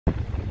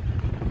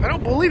I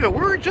don't believe it.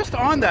 We were just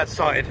on that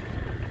side.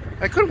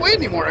 I couldn't wait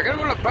anymore. I gotta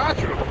go to the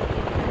bathroom.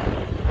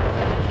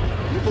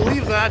 Can you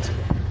believe that?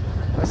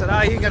 I said,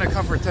 he ain't gonna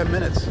come for 10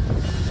 minutes.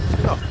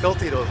 Look how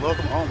filthy those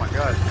locomotives. Oh my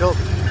God,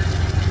 filthy.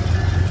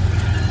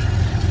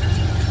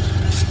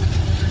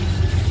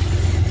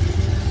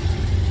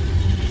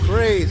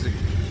 Crazy.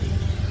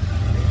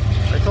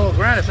 I told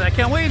Grant, I said, I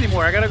can't wait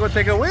anymore. I gotta go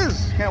take a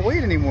whiz. Can't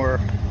wait anymore.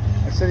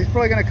 I said, he's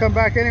probably gonna come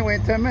back anyway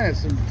in 10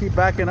 minutes and keep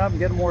backing up and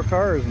getting more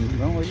cars. And you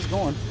know where he's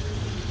going.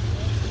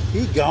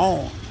 He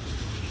gone.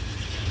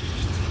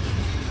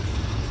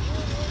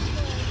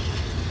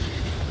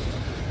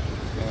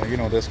 You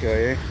know this guy,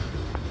 eh?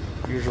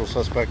 Usual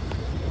suspect.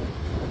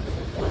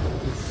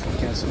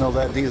 Can't smell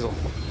that diesel.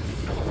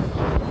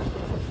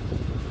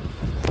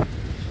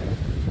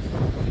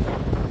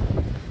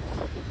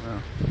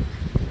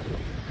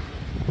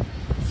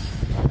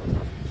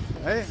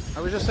 Hey, I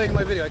was just taking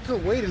my video. I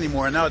couldn't wait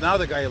anymore. Now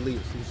the guy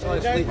leaves. He saw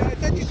us leave.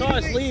 He saw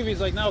us leave. He's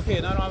like, "No,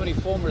 okay, now I don't have any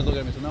foamers looking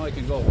at me, so now I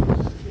can go."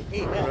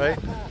 Right?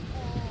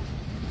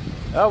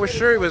 I was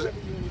sure he was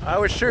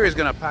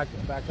gonna back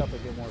up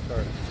and get more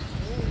cars.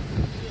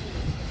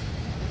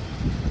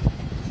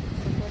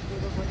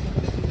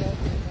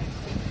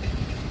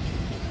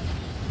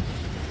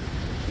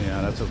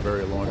 Yeah, that's a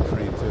very long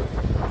train too.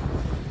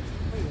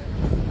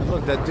 And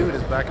look, that dude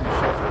is back in the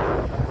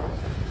shelter.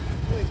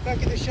 Oh, he's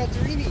back in the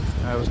shelterini.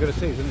 I was gonna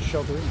say he's in the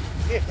shelterini.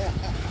 Yeah.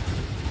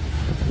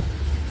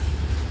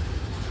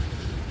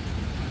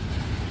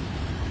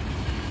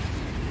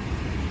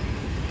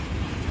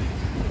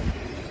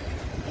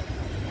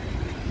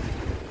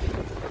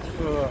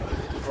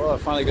 Well, I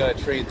finally got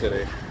a train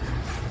today.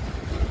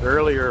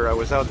 Earlier, I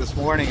was out this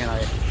morning and I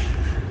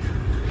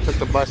took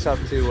the bus up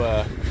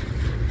to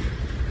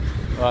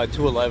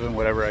 211,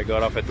 whatever. I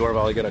got off at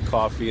Dorval, I got a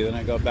coffee, then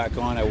I got back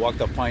on. I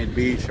walked up Pine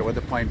Beach. I went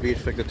to Pine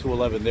Beach, took the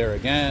 211 there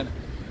again.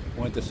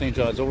 Went to St.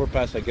 John's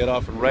Overpass. I get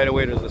off, and right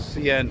away there's a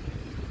CN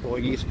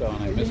going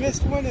eastbound. You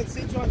missed one at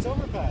St. John's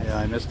Overpass. Yeah,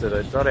 I missed it.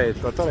 I thought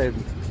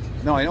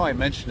no, I know I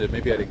mentioned it.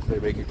 Maybe I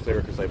didn't make it clear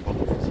because I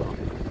mumbled it. So.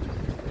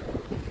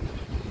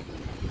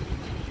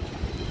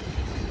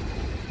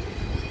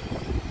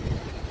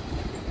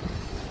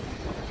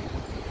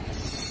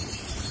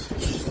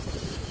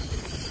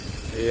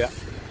 Yeah.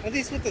 At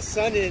least with the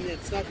sun in,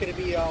 it's not going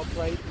to be all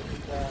bright.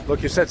 And,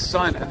 look, you said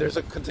sun, and there's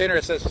a container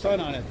that says sun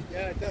on it.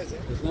 Yeah, it does.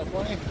 Isn't that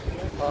funny?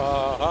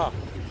 Yeah.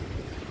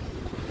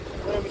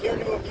 But I'm here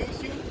to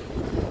amuse you?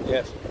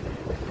 Yes.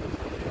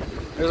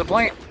 There's a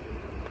plane.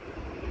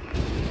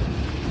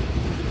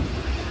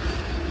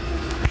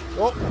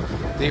 Oh,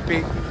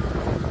 DP.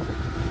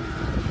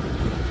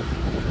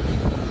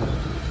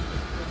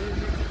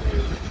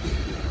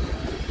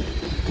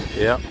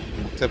 Yeah,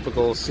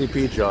 typical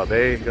CP job,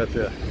 eh? You got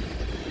the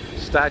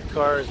stat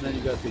cars, and then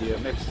you got the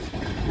mixed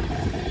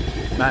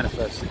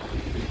manifest.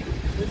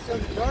 There's some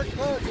dark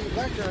clouds in the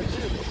background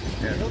too.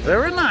 Yeah,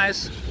 very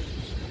nice.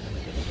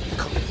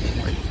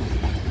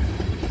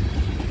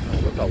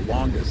 Look how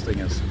long this thing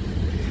is.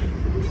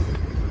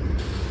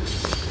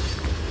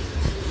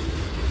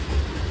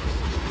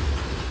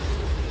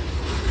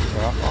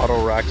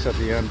 Auto racks at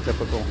the end,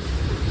 typical.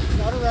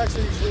 Auto racks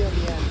are usually on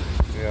the end.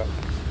 Yeah.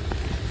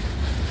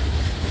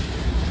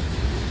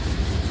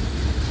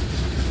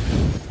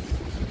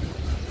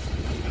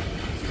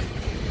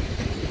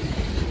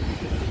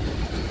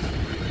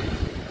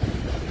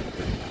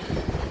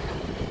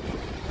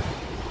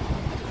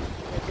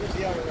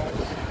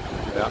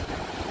 Yeah.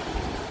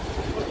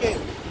 Okay,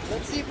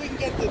 let's see if we can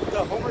get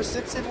the Homer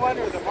Simpson one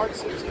or the Mark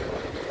Simpson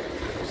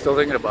one. Still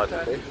thinking about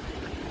that, eh?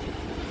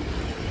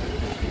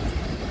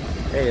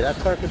 Hey, that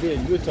car could be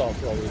in Utah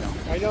for all we know.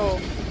 I know.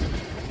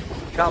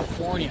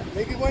 California.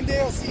 Maybe one day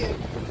I'll see it.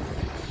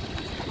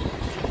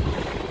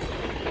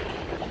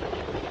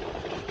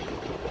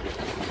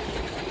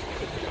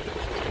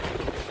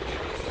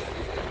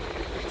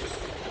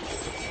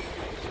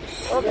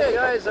 Okay,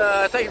 guys,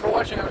 thank you for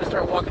watching. I'm going to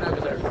start walking out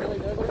because I really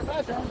got to go to the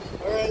bathroom.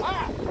 All right.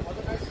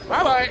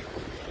 Bye-bye.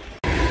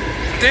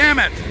 Damn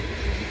it.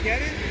 You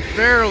get it?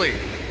 Barely.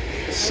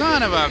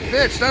 Son of a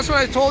bitch. That's what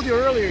I told you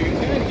earlier. You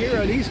can't hear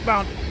an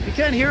eastbound. You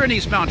can't hear an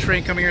eastbound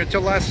train coming here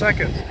until last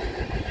second.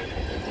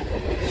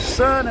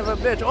 Son of a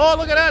bitch. Oh,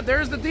 look at that.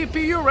 There's the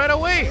DPU right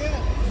away.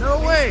 Yeah. No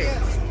way.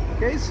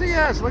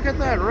 KCS. Look at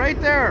that right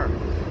there.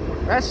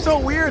 That's so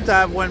weird to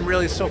have one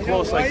really so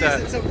close like that.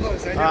 Why is it so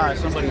close? I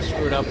Somebody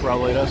screwed up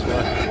probably. That's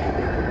why.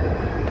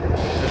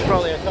 There's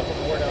probably a couple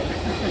more down there.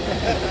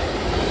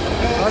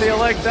 How do you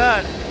like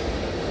that?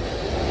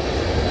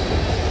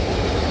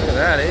 Look at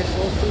that, eh?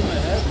 Full through my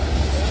head.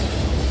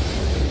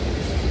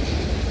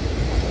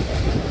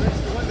 That's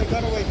the one that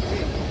got away from me.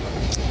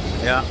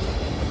 Yeah.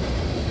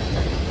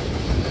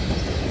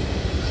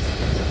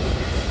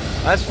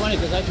 That's funny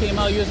because I came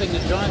out using the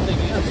John thing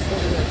here before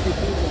we had two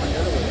people on the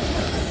other way.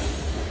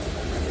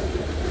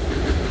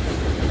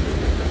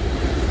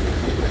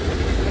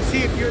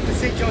 See, if you're at the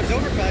St. John's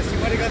Overpass, you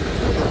might have got the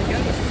two of them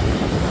together.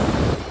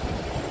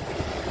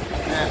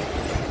 Yeah.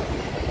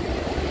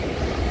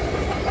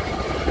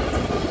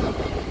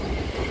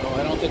 No,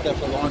 I don't think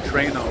that's a long own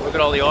train though. Look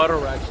at all the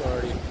auto racks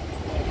already.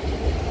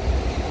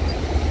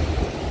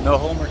 No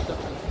Homer stuff.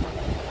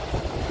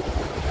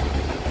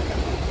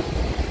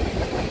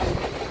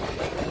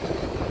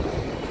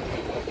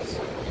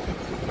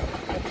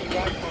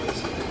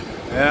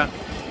 Yeah.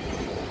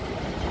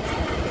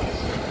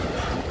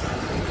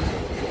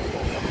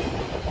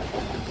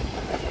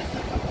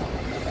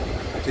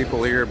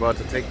 People here about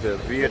to take the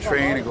Via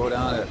train and go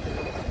down to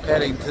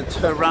heading to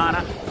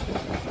Tirana.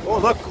 Oh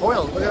look,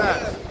 coil, look at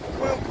that.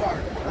 Coil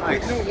car.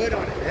 Nice. With no lid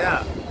on it.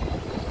 Yeah.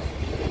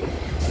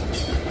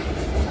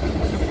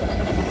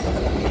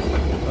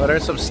 Oh,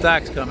 there's some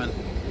stacks coming.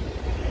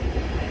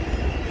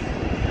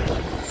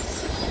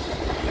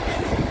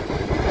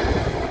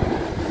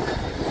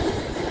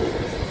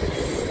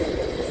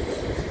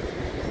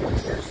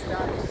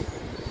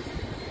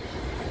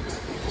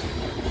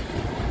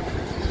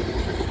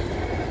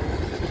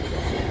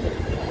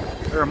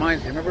 It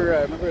reminds me.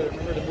 Remember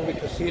the movie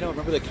Casino?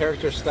 Remember the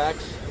character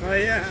Stacks? Oh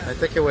yeah. I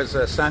think it was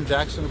Sam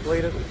Jackson who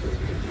played it.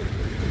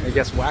 He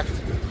gets whacked.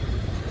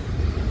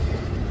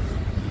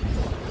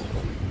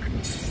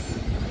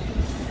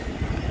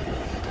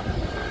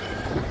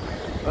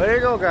 Well, there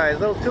you go, guys.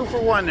 Little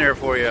 2-for-1 there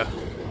for you.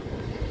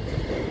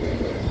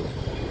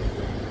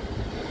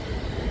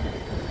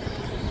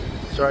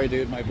 Sorry,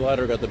 dude. My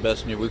bladder got the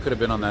best of me. We could have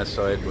been on that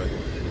side, but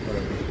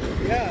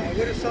whatever. Yeah, I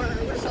would have saw.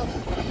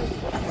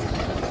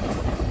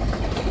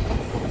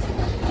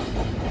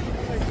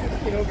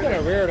 You know, it's kind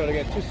of rare though to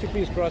get 2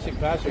 CPs crossing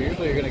past you.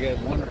 Usually you're going to get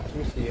 1 or 2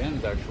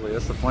 CNs actually.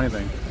 That's the funny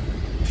thing.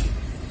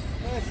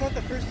 Well, it's not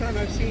the first time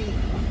I've seen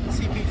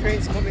CP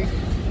trains coming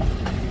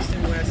east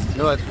and west.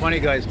 No, it's funny,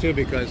 guys, too,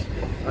 because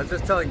I was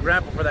just telling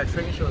Grandpa for that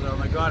train show that, oh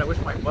my God, I wish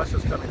my bus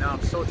was coming now.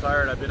 I'm so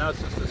tired. I've been out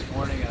since this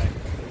morning.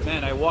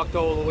 And I walked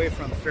all the way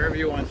from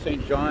Fairview on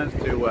St. John's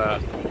to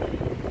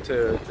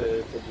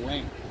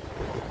Blaine.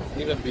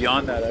 Even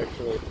beyond that,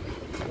 actually.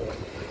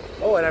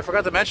 Oh, and I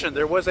forgot to mention,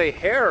 there was a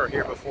hare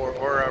here before,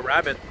 or a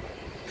rabbit.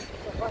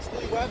 A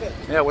Westerly rabbit.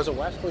 Yeah, it was a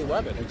Westerly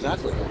rabbit,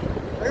 exactly.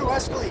 Very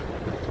Westerly.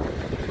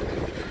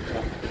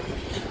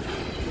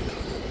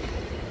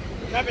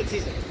 Rabbit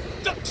season.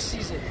 Duck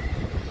season.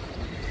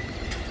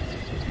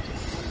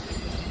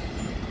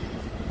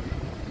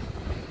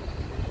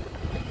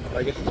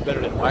 I guess it's better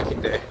than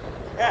whacking day.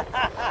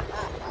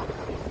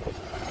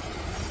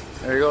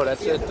 There you go,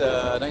 that's it.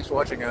 Thanks for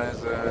watching,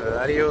 guys.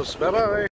 Adios, bye-bye.